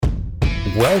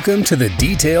Welcome to the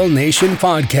Detail Nation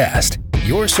podcast,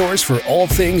 your source for all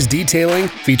things detailing,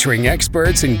 featuring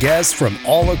experts and guests from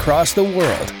all across the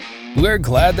world. We're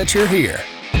glad that you're here.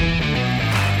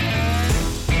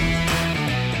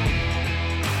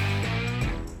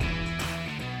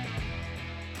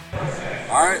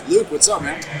 All right, Luke, what's up,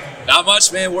 man? Not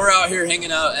much, man. We're out here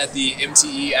hanging out at the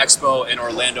MTE Expo in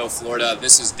Orlando, Florida.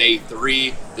 This is day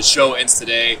 3. The show ends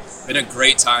today. Been a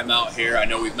great time out here. I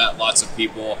know we've met lots of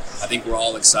people. I think we're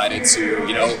all excited to,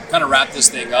 kind of wrap this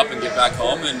thing up and get back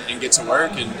home and get to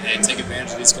work and take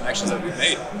advantage of these connections that we've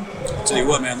made. I'll tell you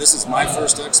what, man, this is my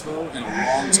first expo in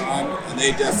a long time, and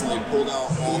they definitely pulled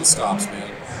out all the stops,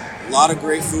 man. A lot of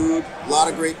great food, a lot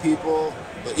of great people,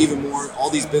 but even more, all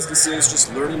these businesses,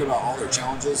 just learning about all their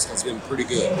challenges has been pretty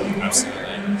good.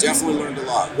 Absolutely. Definitely learned a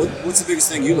lot. What's the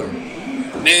biggest thing you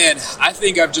learned? Man, I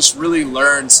think I've just really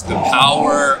learned the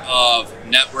power of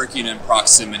networking and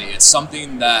proximity. It's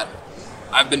something that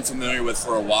I've been familiar with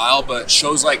for a while, but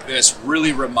shows like this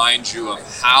really remind you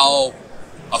of how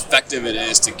effective it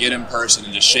is to get in person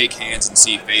and just shake hands and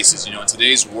see faces. In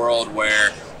today's world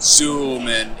where Zoom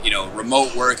and,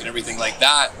 remote work and everything like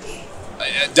that,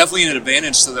 definitely an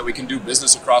advantage so that we can do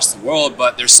business across the world,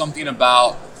 but there's something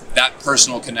about that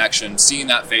personal connection, seeing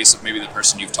that face of maybe the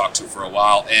person you've talked to for a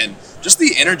while, and just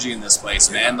the energy in this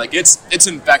place, man. Like it's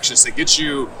infectious. It gets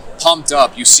you pumped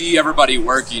up. You see everybody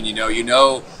working, you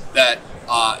know that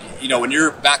when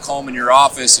you're back home in your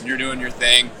office and you're doing your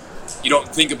thing, you don't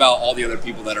think about all the other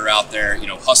people that are out there,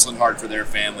 hustling hard for their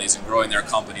families and growing their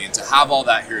company, and to have all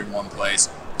that here in one place,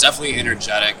 definitely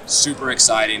energetic, super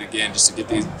exciting. Again, just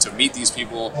to meet these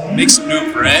people, make some new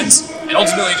friends, and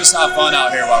ultimately just have fun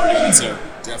out here while we're doing it too.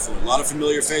 Definitely. A lot of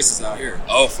familiar faces out here.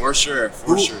 Oh, for sure.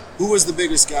 Who was the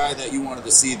biggest guy that you wanted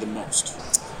to see the most?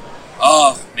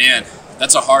 Oh, man,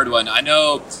 that's a hard one. I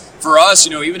know for us,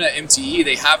 even at MTE,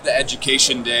 they have the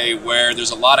education day where there's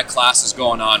a lot of classes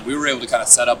going on. We were able to kind of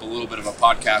set up a little bit of a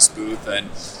podcast booth and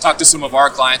talk to some of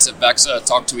our clients at Vexa,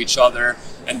 talk to each other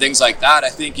and things like that. I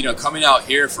think, coming out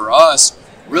here for us,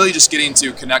 really just getting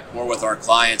to connect more with our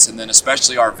clients, and then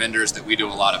especially our vendors that we do a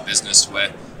lot of business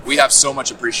with. We have so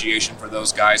much appreciation for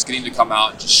those guys, getting to come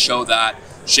out and just show that,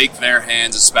 shake their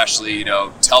hands especially,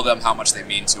 tell them how much they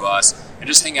mean to us, and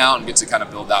just hang out and get to kind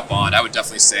of build that bond. I would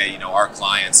definitely say, our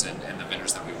clients and the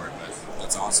vendors that we work with.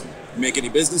 That's awesome. You make any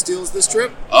business deals this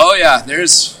trip? Oh yeah,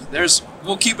 there's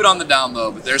we'll keep it on the down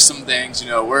low, but there's some things,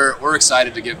 we're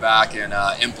excited to get back and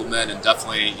implement and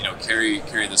definitely,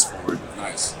 carry this forward.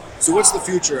 Nice. So what's the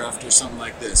future after something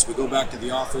like this? We go back to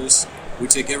the office, we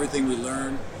take everything we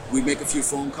learn, we make a few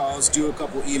phone calls, do a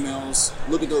couple emails,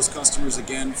 look at those customers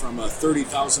again from a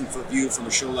 30,000-foot view from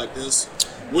a show like this.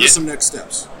 What are some next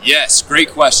steps? Yes,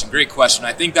 great question.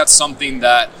 I think that's something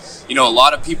that, a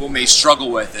lot of people may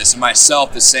struggle with this, and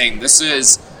myself is saying this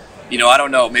is, I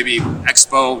don't know, maybe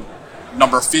Expo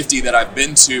number 50 that I've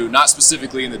been to, not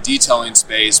specifically in the detailing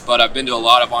space, but I've been to a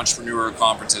lot of entrepreneur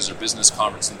conferences or business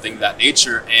conferences and things of that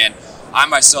nature, and I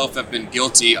myself have been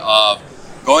guilty of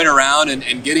going around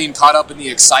and getting caught up in the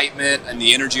excitement and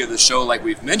the energy of the show like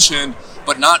we've mentioned,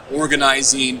 but not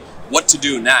organizing what to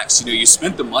do next. You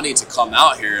spent the money to come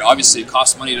out here. Obviously, it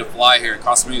costs money to fly here. It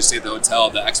costs money to stay at the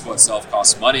hotel. The expo itself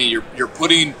costs money. You're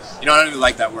putting, I don't even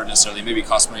like that word necessarily, maybe it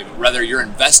costs money, but rather you're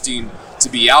investing to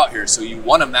be out here. So you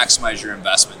want to maximize your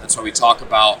investment. That's why we talk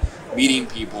about meeting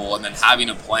people and then having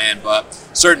a plan. But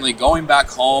certainly going back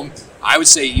home, I would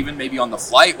say even maybe on the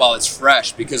flight while it's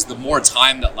fresh, because the more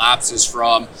time that lapses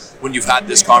from when you've had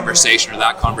this conversation or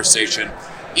that conversation,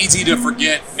 easy to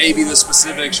forget maybe the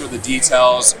specifics or the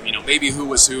details, maybe who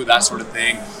was who, that sort of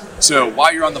thing. So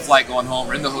while you're on the flight going home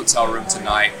or in the hotel room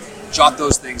tonight, jot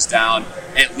those things down.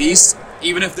 At least,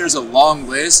 even if there's a long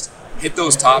list, hit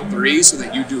those top 3 so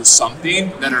that you do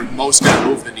something that are most going to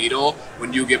move the needle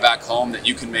when you get back home, that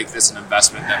you can make this an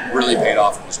investment that really paid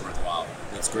off and was worthwhile.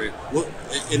 That's great. Well,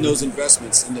 in those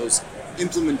investments, in those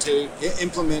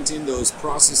implementing those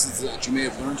processes that you may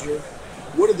have learned here,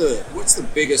 what's the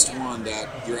biggest one that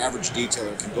your average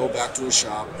detailer can go back to his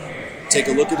shop, take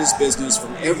a look at his business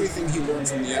from everything he learned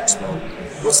from the expo?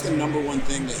 What's the number one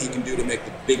thing that he can do to make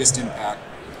the biggest impact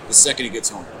the second he gets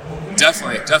home?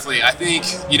 Definitely. I think,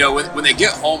 when they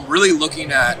get home, really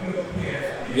looking at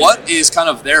what is kind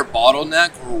of their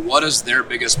bottleneck or what is their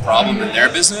biggest problem in their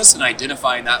business, and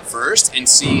identifying that first and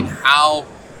seeing how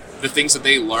the things that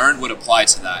they learned would apply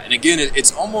to that. And again,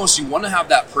 it's almost, you want to have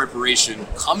that preparation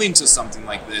coming to something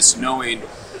like this, knowing,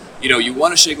 you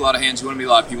want to shake a lot of hands, you want to meet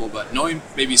a lot of people, but knowing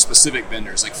maybe specific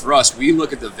vendors. Like for us, we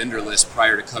look at the vendor list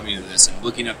prior to coming to this and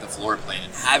looking at the floor plan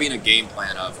and having a game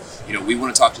plan of, we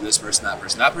want to talk to this person, that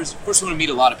person. Of course, we want to meet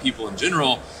a lot of people in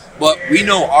general, but we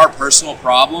know our personal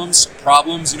problems,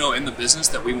 in the business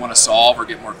that we want to solve or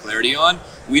get more clarity on.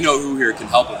 We know who here can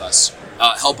help us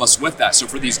with that. So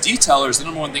for these detailers, the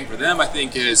number one thing for them, I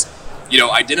think, is,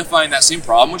 identifying that same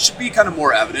problem, which should be kind of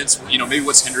more evidence. Maybe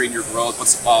what's hindering your growth,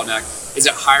 what's the bottleneck? Is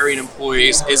it hiring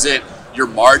employees? Is it your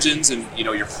margins and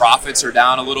your profits are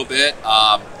down a little bit?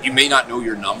 You may not know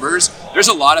your numbers. There's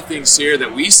a lot of things here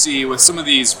that we see with some of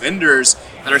these vendors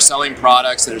that are selling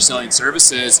products, that are selling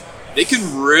services. They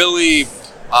can really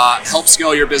help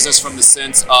scale your business from the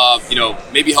sense of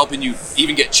maybe helping you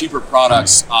even get cheaper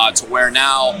products to where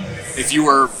now if you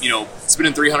were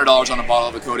spending $300 on a bottle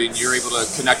of a coating, you're able to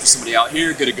connect with somebody out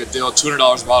here, get a good deal,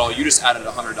 $200 a bottle. You just added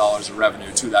 $100 of revenue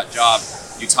to that job.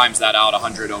 You times that out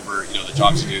 100 over the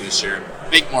jobs you do this year,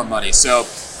 make more money. So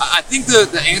I think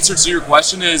the answer to your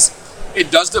question is it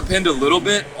does depend a little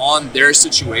bit on their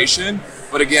situation,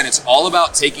 but again, it's all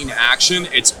about taking action.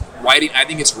 It's writing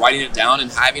it down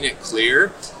and having it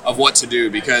clear of what to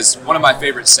do, because one of my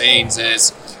favorite sayings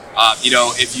is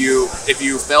if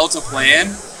you fail to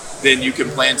plan, then you can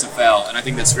plan to fail. And I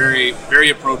think that's very, very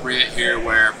appropriate here,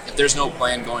 where if there's no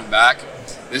plan going back,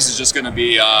 this is just going to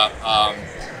be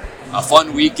a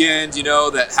fun weekend,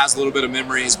 that has a little bit of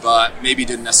memories, but maybe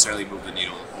didn't necessarily move the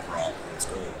needle overall.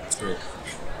 That's great.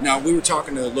 Now, we were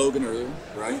talking to Logan earlier,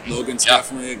 right? Logan's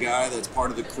definitely a guy that's part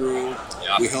of the crew.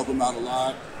 We help him out a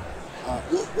lot.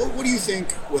 What do you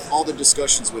think, with all the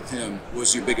discussions with him,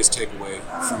 was your biggest takeaway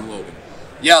from Logan?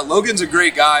 Yeah, Logan's a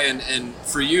great guy, and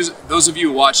for you, those of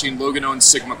you watching, Logan owns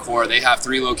Sigma Core. They have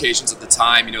 3 locations at the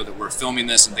time, that we're filming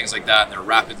this and things like that, and they're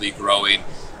rapidly growing.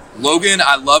 Logan,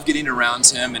 I love getting around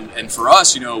him, and for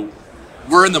us,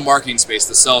 we're in the marketing space,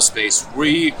 the sales space.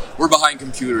 We're behind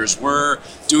computers. We're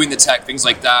doing the tech, things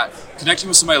like that. Connecting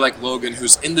with somebody like Logan,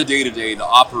 who's in the day-to-day, the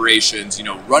operations,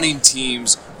 running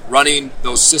teams, running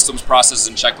those systems, processes,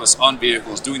 and checklists on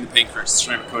vehicles, doing the paint corrections,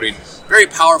 ceramic coating. Very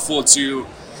powerful to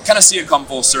kind of see it come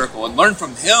full circle and learn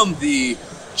from him the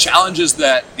challenges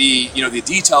that the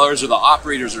detailers or the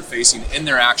operators are facing in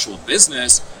their actual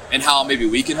business, and how maybe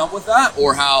we can help with that,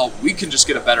 or how we can just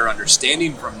get a better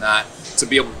understanding from that to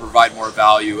be able to provide more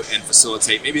value and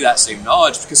facilitate maybe that same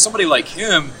knowledge. Because somebody like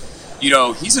him,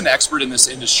 he's an expert in this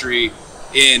industry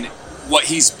in what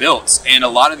he's built. And a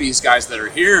lot of these guys that are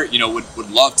here,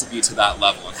 would love to be to that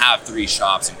level and have 3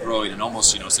 shops and growing and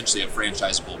almost, essentially a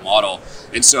franchisable model.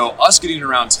 And so us getting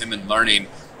around him and learning,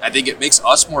 I think it makes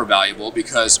us more valuable,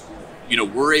 because,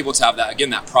 we're able to have that,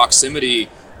 again, that proximity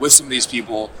with some of these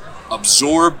people,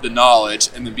 absorb the knowledge,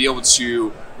 and then be able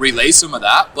to relay some of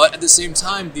that. But at the same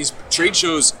time, these trade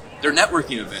shows, they're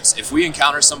networking events. If we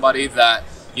encounter somebody that,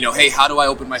 hey, how do I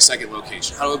open my second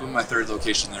location? How do I open my third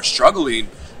location? They're struggling.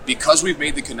 Because we've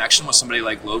made the connection with somebody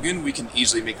like Logan, we can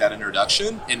easily make that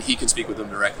introduction, and he can speak with them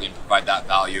directly and provide that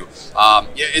value.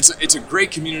 It's a great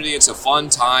community. It's a fun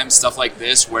time, stuff like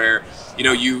this, where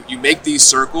you make these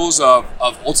circles of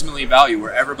ultimately value,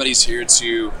 where everybody's here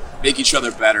to make each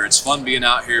other better. It's fun being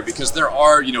out here, because there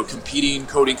are competing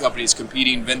coating companies,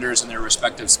 competing vendors in their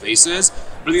respective spaces.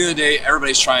 But at the end of the day,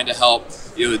 everybody's trying to help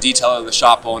the detailer, the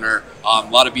shop owner, a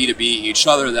lot of B2B, each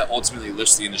other, that ultimately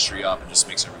lifts the industry up and just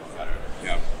makes everyone better.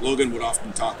 Yeah, Logan would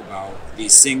often talk about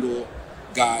these single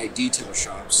guy detail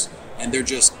shops, and they're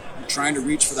just trying to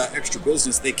reach for that extra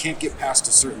business. They can't get past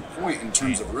a certain point in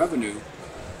terms of revenue,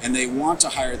 and they want to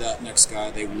hire that next guy.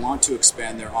 They want to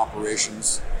expand their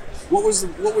operations. What was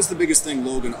the biggest thing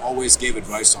Logan always gave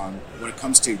advice on when it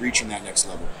comes to reaching that next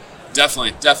level?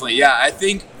 Definitely. Yeah, I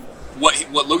think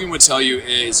what Logan would tell you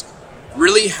is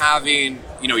really having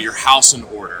your house in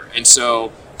order, and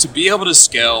so to be able to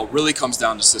scale really comes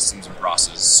down to systems and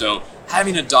processes. So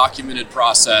having a documented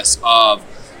process of,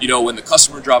 when the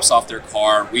customer drops off their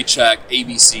car, we check A,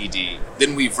 B, C, D.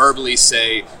 Then we verbally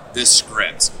say this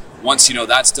script. Once,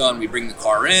 that's done, we bring the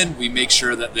car in. We make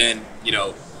sure that then,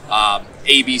 A,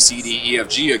 B, C, D, E, F,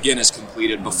 G again is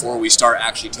completed before we start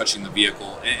actually touching the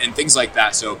vehicle and things like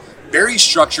that. So very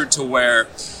structured to where,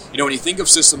 when you think of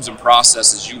systems and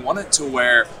processes, you want it to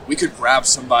where we could grab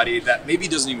somebody that maybe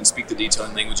doesn't even speak the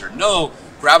detailing language, or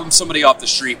grab them somebody off the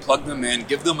street, plug them in,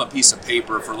 give them a piece of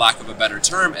paper, for lack of a better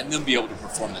term, and then be able to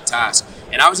perform the task.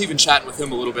 And I was even chatting with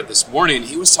him a little bit this morning.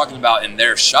 He was talking about in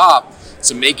their shop,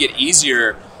 to make it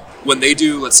easier when they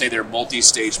do, let's say, their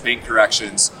multi-stage paint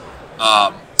corrections.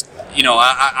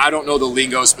 I don't know the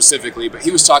lingo specifically, but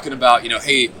he was talking about,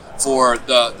 hey, for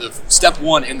the step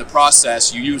 1 in the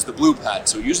process, you use the blue pad.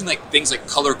 So using things like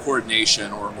color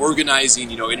coordination or organizing,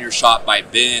 in your shop by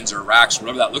bins or racks, or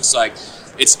whatever that looks like,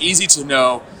 it's easy to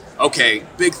know, okay,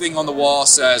 big thing on the wall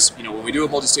says, when we do a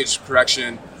multi-stage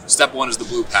correction, step 1 is the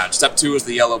blue pad, step 2 is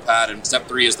the yellow pad, and step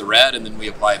 3 is the red, and then we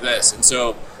apply this. And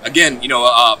so again,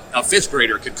 a fifth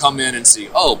grader could come in and see,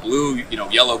 oh, blue,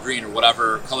 yellow, green, or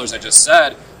whatever colors I just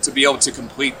said, to be able to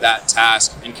complete that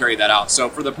task and carry that out. So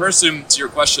for the person, to your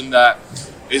question, that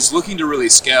is looking to really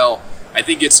scale, I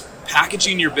think it's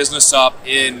packaging your business up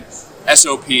in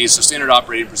SOPs, so standard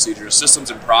operating procedures, systems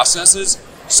and processes,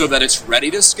 so that it's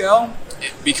ready to scale.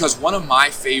 Because one of my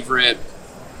favorite,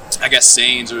 I guess,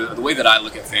 sayings, or the way that I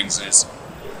look at things is,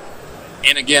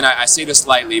 and again, I say this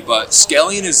lightly, but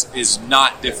scaling is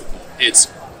not difficult.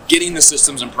 It's getting the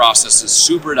systems and processes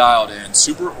super dialed in,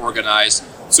 super organized,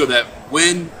 so that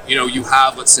when you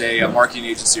have, let's say, a marketing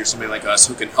agency or somebody like us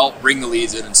who can help bring the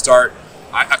leads in and start,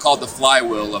 I call it the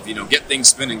flywheel of get things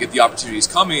spinning, get the opportunities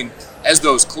coming. As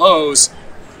those close,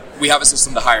 we have a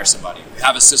system to hire somebody. We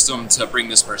have a system to bring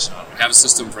this person on. We have a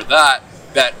system for that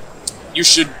you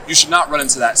should not run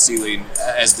into that ceiling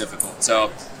as difficult.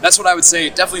 So that's what I would say.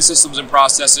 Definitely systems and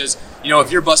processes.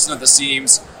 If you're busting at the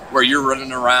seams, where you're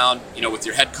running around, with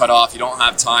your head cut off, you don't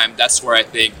have time. That's where I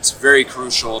think it's very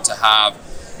crucial to have,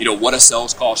 what a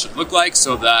sales call should look like,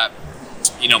 so that,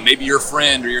 maybe your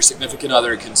friend or your significant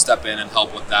other can step in and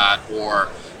help with that, or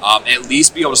at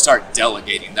least be able to start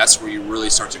delegating. That's where you really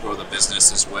start to grow the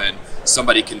business, is when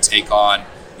somebody can take on,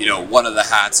 one of the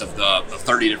hats of the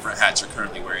 30 different hats you're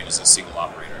currently wearing as a single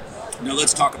operator. Now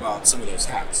let's talk about some of those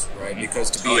hats, right?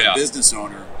 Because to be a business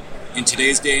owner in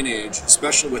today's day and age,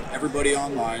 especially with everybody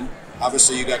online,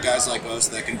 obviously you got guys like us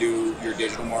that can do your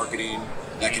digital marketing,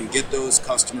 that can get those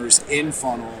customers in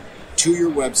funnel to your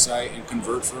website and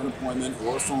convert for an appointment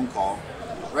or a phone call,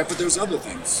 right? But there's other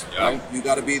things, right? You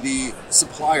got to be the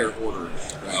supplier order,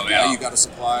 right? Now you got to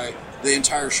supply the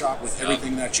entire shop with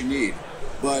everything that you need.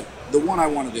 But the one I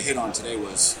wanted to hit on today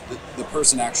was the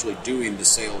person actually doing the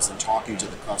sales and talking to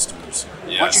the customers.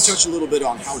 Why don't you touch a little bit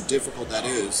on how difficult that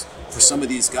is for some of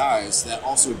these guys that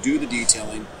also do the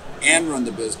detailing and run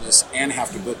the business and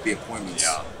have to book the appointments?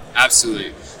 Yeah,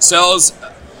 absolutely. Sales,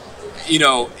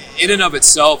 in and of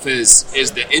itself is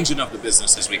the engine of the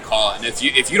business, as we call it. And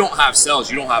if you don't have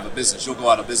sales, you don't have a business. You'll go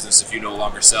out of business if you no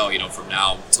longer sell, from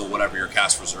now till whatever your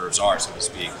cash reserves are, so to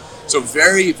speak. So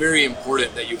very, very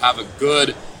important that you have a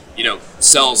good,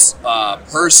 sales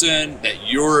person, that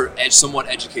you're somewhat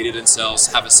educated in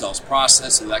sales, have a sales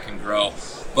process so that can grow.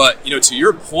 But, to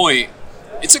your point,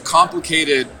 it's a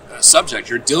complicated subject.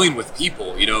 You're dealing with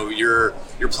people, you're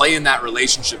playing that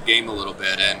relationship game a little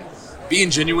bit, and being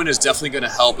genuine is definitely going to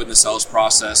help in the sales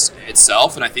process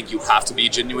itself. And I think you have to be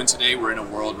genuine today. We're in a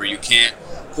world where you can't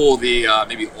pull the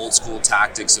maybe old school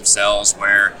tactics of sales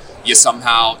where you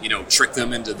somehow, trick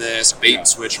them into this, bait and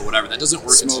switch or whatever. That doesn't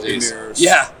work in today's...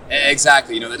 Yeah,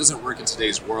 exactly. That doesn't work in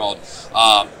today's world.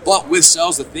 But with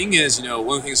sales, the thing is, one of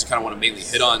the things I kind of want to mainly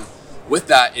hit on with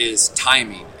that is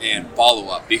timing and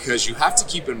follow-up, because you have to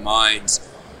keep in mind,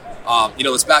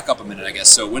 let's back up a minute, I guess.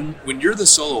 So when you're the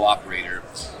solo operator,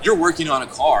 you're working on a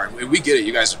car, and we get it.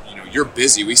 You guys, you're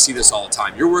busy. We see this all the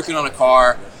time. You're working on a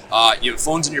car. Your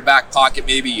phone's in your back pocket,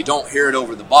 maybe you don't hear it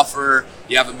over the buffer,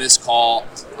 you have a missed call,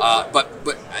 but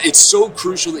it's so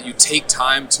crucial that you take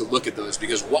time to look at those,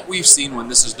 because what we've seen when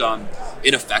this is done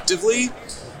ineffectively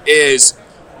is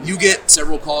you get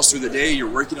several calls through the day, you're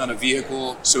working on a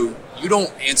vehicle, so you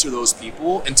don't answer those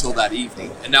people until that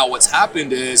evening. And now what's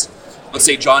happened is, let's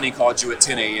say Johnny called you at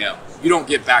 10 a.m. You don't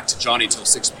get back to Johnny till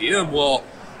 6 p.m. Well,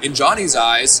 in Johnny's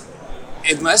eyes,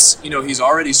 unless he's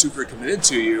already super committed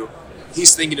to you,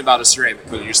 he's thinking about a ceramic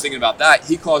coating. You're thinking about that.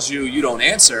 He calls you, you don't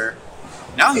answer.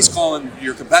 Now he's calling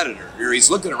your competitor, or he's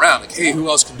looking around like, hey, who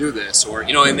else can do this? Or,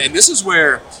 and this is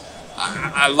where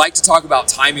I like to talk about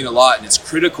timing a lot, and it's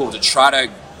critical to try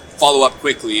to follow up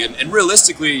quickly. And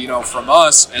realistically, from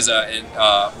us as a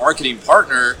marketing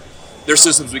partner, there's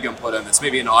systems we can put in. It's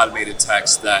maybe an automated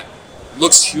text that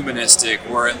looks humanistic,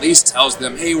 or at least tells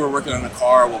them, hey, we're working on a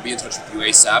car, we'll be in touch with you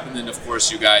ASAP. And then, of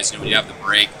course, you guys, when you have the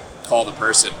break, call the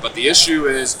person. But the issue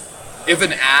is, if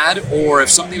an ad or if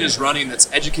something is running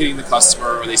that's educating the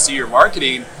customer, or they see your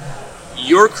marketing,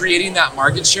 you're creating that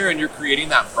market share and you're creating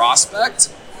that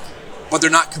prospect, but they're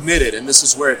not committed. And this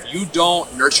is where, if you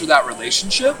don't nurture that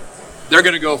relationship, they're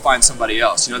going to go find somebody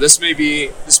else. This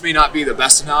may not be the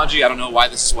best analogy. I don't know why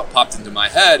this is what popped into my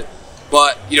head,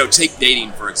 but take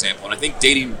dating, for example. And I think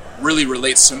dating really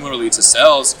relates similarly to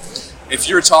sales. If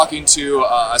you're talking to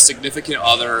a significant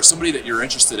other or somebody that you're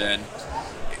interested in,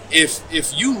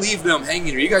 if you leave them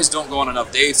hanging, or you guys don't go on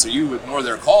enough dates, or you ignore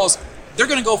their calls, they're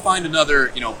going to go find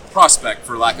another, prospect,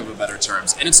 for lack of a better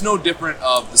terms. And it's no different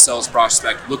of the sales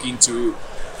prospect looking to,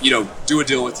 do a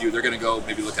deal with you. They're going to go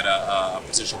maybe look at a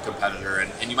potential competitor,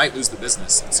 and you might lose the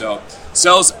business. So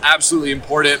sales, absolutely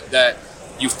important that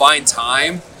you find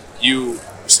time, you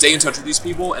stay in touch with these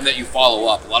people and that you follow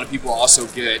up. A lot of people also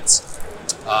get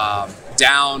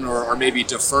down or maybe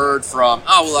deferred from,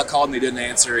 oh, well, I called and they didn't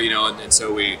answer, and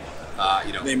so we,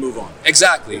 they move on.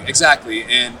 Exactly.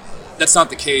 And that's not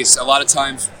the case. A lot of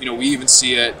times, we even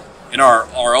see it in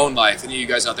our own life. Any of you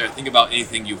guys out there, think about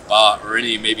anything you've bought or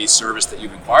any maybe service that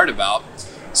you've inquired about.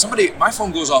 My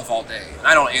phone goes off all day and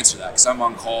I don't answer that because I'm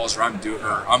on calls or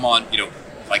I'm on,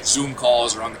 like Zoom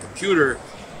calls or on the computer.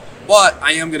 But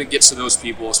I am going to get to those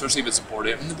people, especially if it's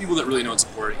important. And the people that really know it's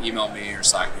important, email me or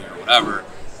Slack me or whatever.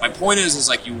 My point is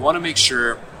like you want to make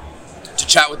sure to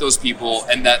chat with those people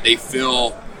and that they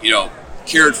feel,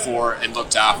 cared for and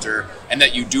looked after, and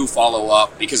that you do follow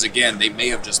up because, again, they may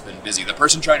have just been busy. The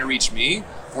person trying to reach me,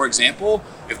 for example,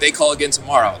 if they call again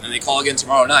tomorrow, and then they call again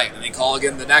tomorrow night, and they call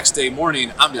again the next day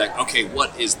morning, I'm be like, okay,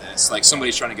 what is this? Like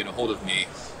somebody's trying to get a hold of me.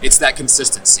 It's that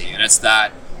consistency, and it's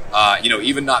that,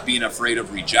 even not being afraid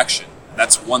of rejection.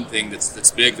 That's one thing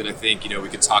that's big that I think, we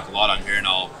could talk a lot on here, and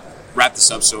I'll wrap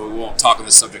this up so we won't talk on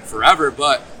this subject forever,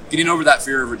 but getting over that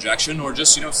fear of rejection or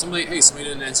just, somebody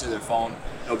didn't answer their phone,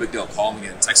 no big deal, call them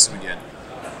again, text them again.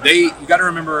 You got to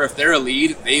remember, if they're a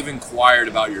lead, they've inquired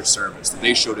about your service, that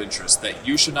they showed interest, that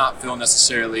you should not feel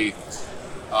necessarily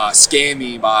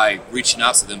scammy by reaching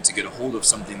out to them to get a hold of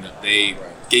something that they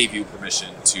gave you permission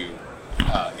to,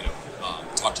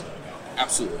 talk to them about.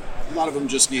 Absolutely. A lot of them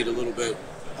just need a little bit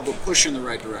of a push in the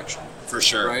right direction. For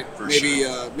sure. Right? For maybe,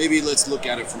 sure. Maybe let's look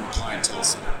at it from a clientele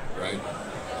side, right?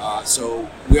 So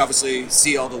we obviously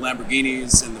see all the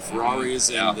Lamborghinis and the Ferraris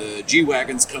and the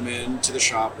G-Wagons come in to the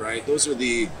shop, right? Those are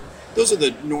the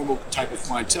normal type of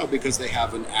clientele because they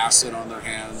have an asset on their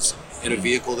hands in a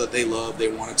vehicle that they love.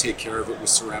 They want to take care of it with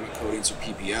ceramic coatings or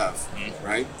PPF,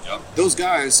 right? Yep. Those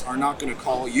guys are not going to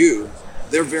call you.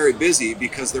 They're very busy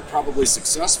because they're probably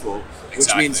successful,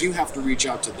 which means you have to reach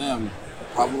out to them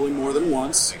probably more than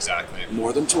once,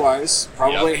 more than twice,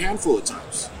 probably a handful of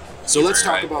times. So let's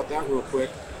talk about that real quick.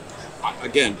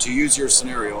 Again, to use your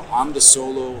scenario, I'm the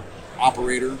solo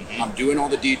operator. I'm doing all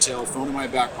the detail, phone in my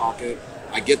back pocket.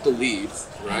 I get the lead,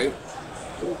 right?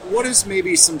 What is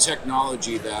maybe some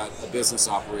technology that a business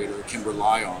operator can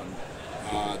rely on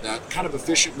that kind of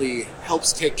efficiently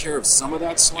helps take care of some of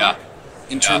that slack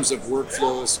in terms of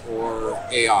workflows or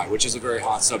AI, which is a very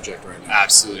hot subject right now?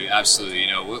 Absolutely.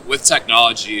 With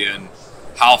technology and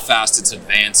how fast it's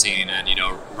advancing, and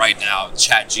right now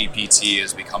ChatGPT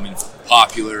is becoming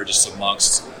popular just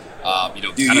amongst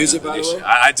do you use it, by the way?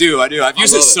 I do. I've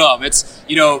used it some. It's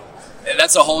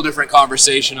that's a whole different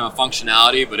conversation on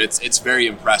functionality, but it's very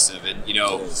impressive. And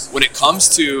when it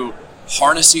comes to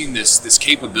harnessing this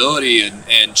capability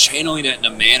and channeling it in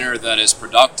a manner that is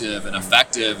productive and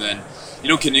effective and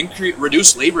can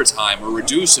reduce labor time or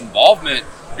reduce involvement,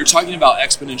 you're talking about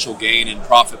exponential gain in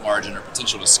profit margin or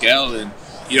potential to scale. And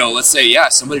let's say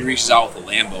somebody reaches out with a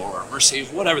Lambo or a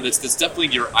Mercedes, whatever. That's definitely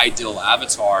your ideal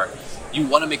avatar. You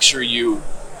want to make sure you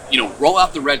roll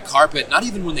out the red carpet, not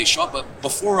even when they show up, but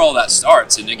before all that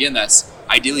starts. And again, that's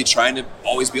ideally trying to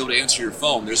always be able to answer your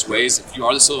phone. There's ways, if you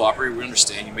are the solo operator, we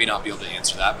understand you may not be able to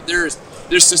answer that, but there's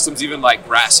systems even like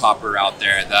Grasshopper out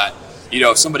there that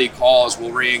if somebody calls,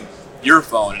 will ring your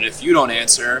phone, and if you don't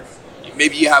answer,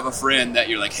 maybe you have a friend that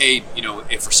you're like, hey,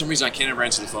 if for some reason I can't ever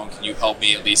answer the phone, can you help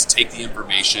me at least take the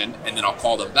information and then I'll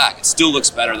call them back. It still looks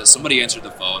better that somebody answered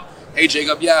the phone. Hey,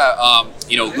 Jacob,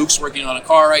 Luke's working on a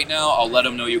car right now. I'll let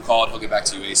him know you called. He'll get back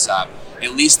to you ASAP.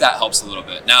 At least that helps a little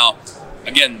bit. Now,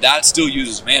 again, that still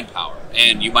uses manpower,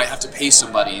 and you might have to pay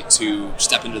somebody to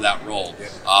step into that role.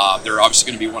 They're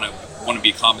obviously going to want to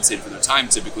be compensated for their time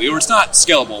typically, or it's not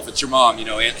scalable if it's your mom,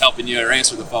 helping you or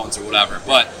answer the phones or whatever.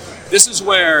 But this is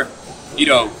where,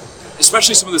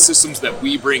 especially some of the systems that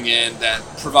we bring in that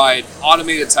provide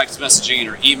automated text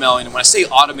messaging or emailing. And when I say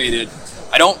automated,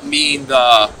 I don't mean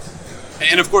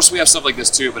and of course we have stuff like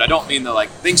this too, but I don't mean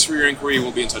thanks for your inquiry,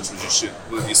 we'll be in touch with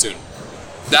you soon.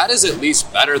 That is at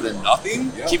least better than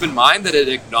nothing. Yeah. Keep in mind that it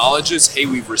acknowledges, hey,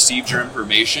 we've received your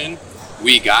information,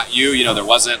 we got you, there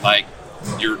wasn't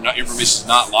your information is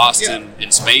not lost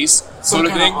in space, sort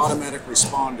of thing. Automatic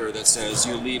responder that says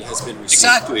your lead has been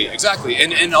received. Exactly.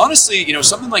 And honestly,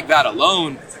 something like that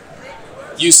alone,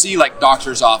 you see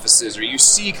doctors' offices, or you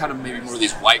see kind of maybe more of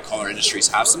these white collar industries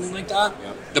have something like that.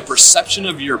 Yep. The perception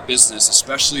of your business,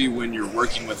 especially when you're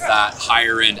working with that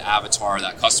higher end avatar,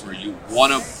 that customer, you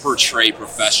want to portray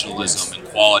professionalism and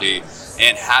quality,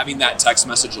 and having that text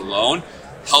message alone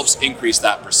helps increase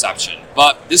that perception.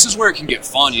 But this is where it can get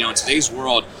fun. In today's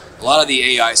world, a lot of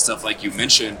the AI stuff, like you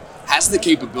mentioned, has the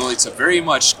capability to very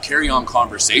much carry on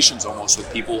conversations almost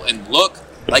with people and look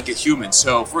like a human.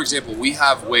 So, for example, we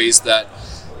have ways that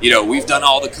we've done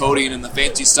all the coding and the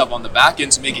fancy stuff on the back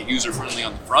end to make it user-friendly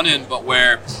on the front end, but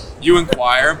where you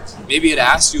inquire, maybe it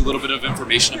asks you a little bit of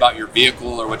information about your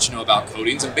vehicle or what you know about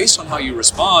coatings, and based on how you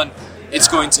respond, it's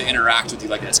going to interact with you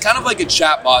like that. It's kind of like a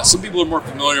chatbot. Some people are more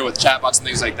familiar with chatbots and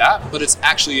things like that, but it's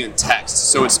actually in text.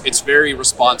 So it's very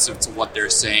responsive to what they're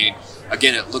saying.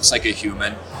 Again, it looks like a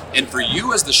human. And for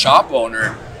you as the shop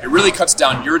owner, it really cuts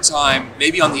down your time,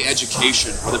 maybe on the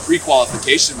education or the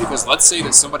pre-qualification, because let's say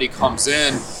that somebody comes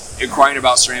in inquiring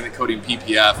about ceramic coating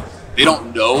PPF. They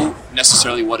don't know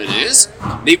necessarily what it is.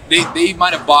 They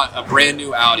might have bought a brand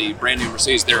new Audi, brand new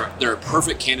Mercedes. They're a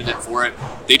perfect candidate for it.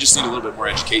 They just need a little bit more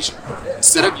education.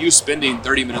 Instead of you spending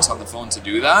 30 minutes on the phone to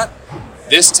do that,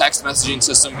 this text messaging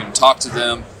system can talk to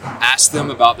them, ask them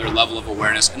about their level of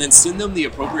awareness, and then send them the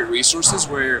appropriate resources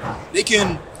where they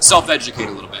can self-educate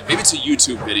a little bit. Maybe it's a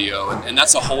YouTube video, and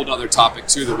that's a whole other topic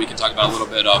too that we can talk about a little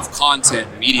bit of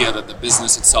content, media that the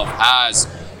business itself has,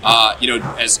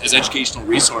 as educational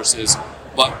resources.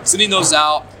 But sending those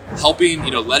out, helping,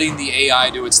 letting the AI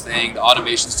do its thing, the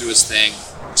automations do its thing,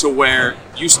 to where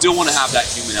you still want to have that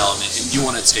human element and you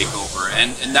want to take over.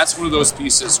 And that's one of those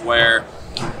pieces where,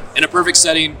 in a perfect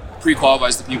setting,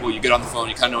 pre-qualifies the people, you get on the phone,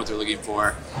 you kind of know what they're looking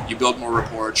for, you build more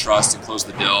rapport, trust, and close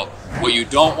the deal. What you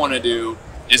don't want to do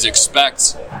is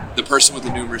expect the person with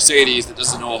the new Mercedes that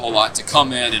doesn't know a whole lot to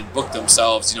come in and book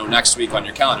themselves, next week on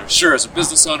your calendar. Sure, as a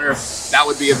business owner, that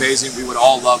would be amazing. We would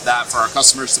all love that for our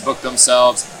customers to book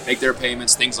themselves, make their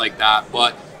payments, things like that.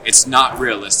 But it's not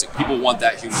realistic. People want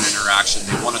that human interaction.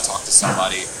 They want to talk to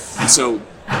somebody. And so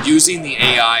using the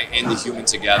AI and the human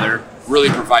together really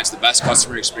provides the best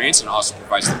customer experience and also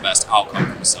provides the best outcome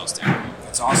from a sales standpoint.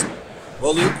 That's awesome.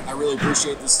 Well, Luke, I really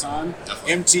appreciate this time.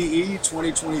 Definitely. MTE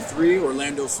 2023,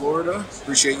 Orlando, Florida.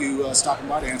 Appreciate you stopping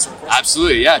by to answer our questions.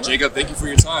 Absolutely. Yeah, Jacob, thank you for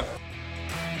your time.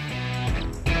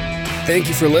 Thank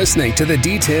you for listening to the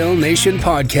Detail Nation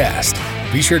podcast.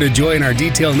 Be sure to join our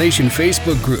Detail Nation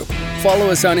Facebook group,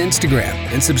 follow us on Instagram,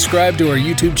 and subscribe to our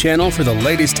YouTube channel for the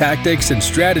latest tactics and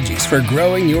strategies for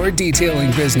growing your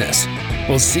detailing business.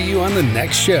 We'll see you on the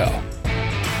next show.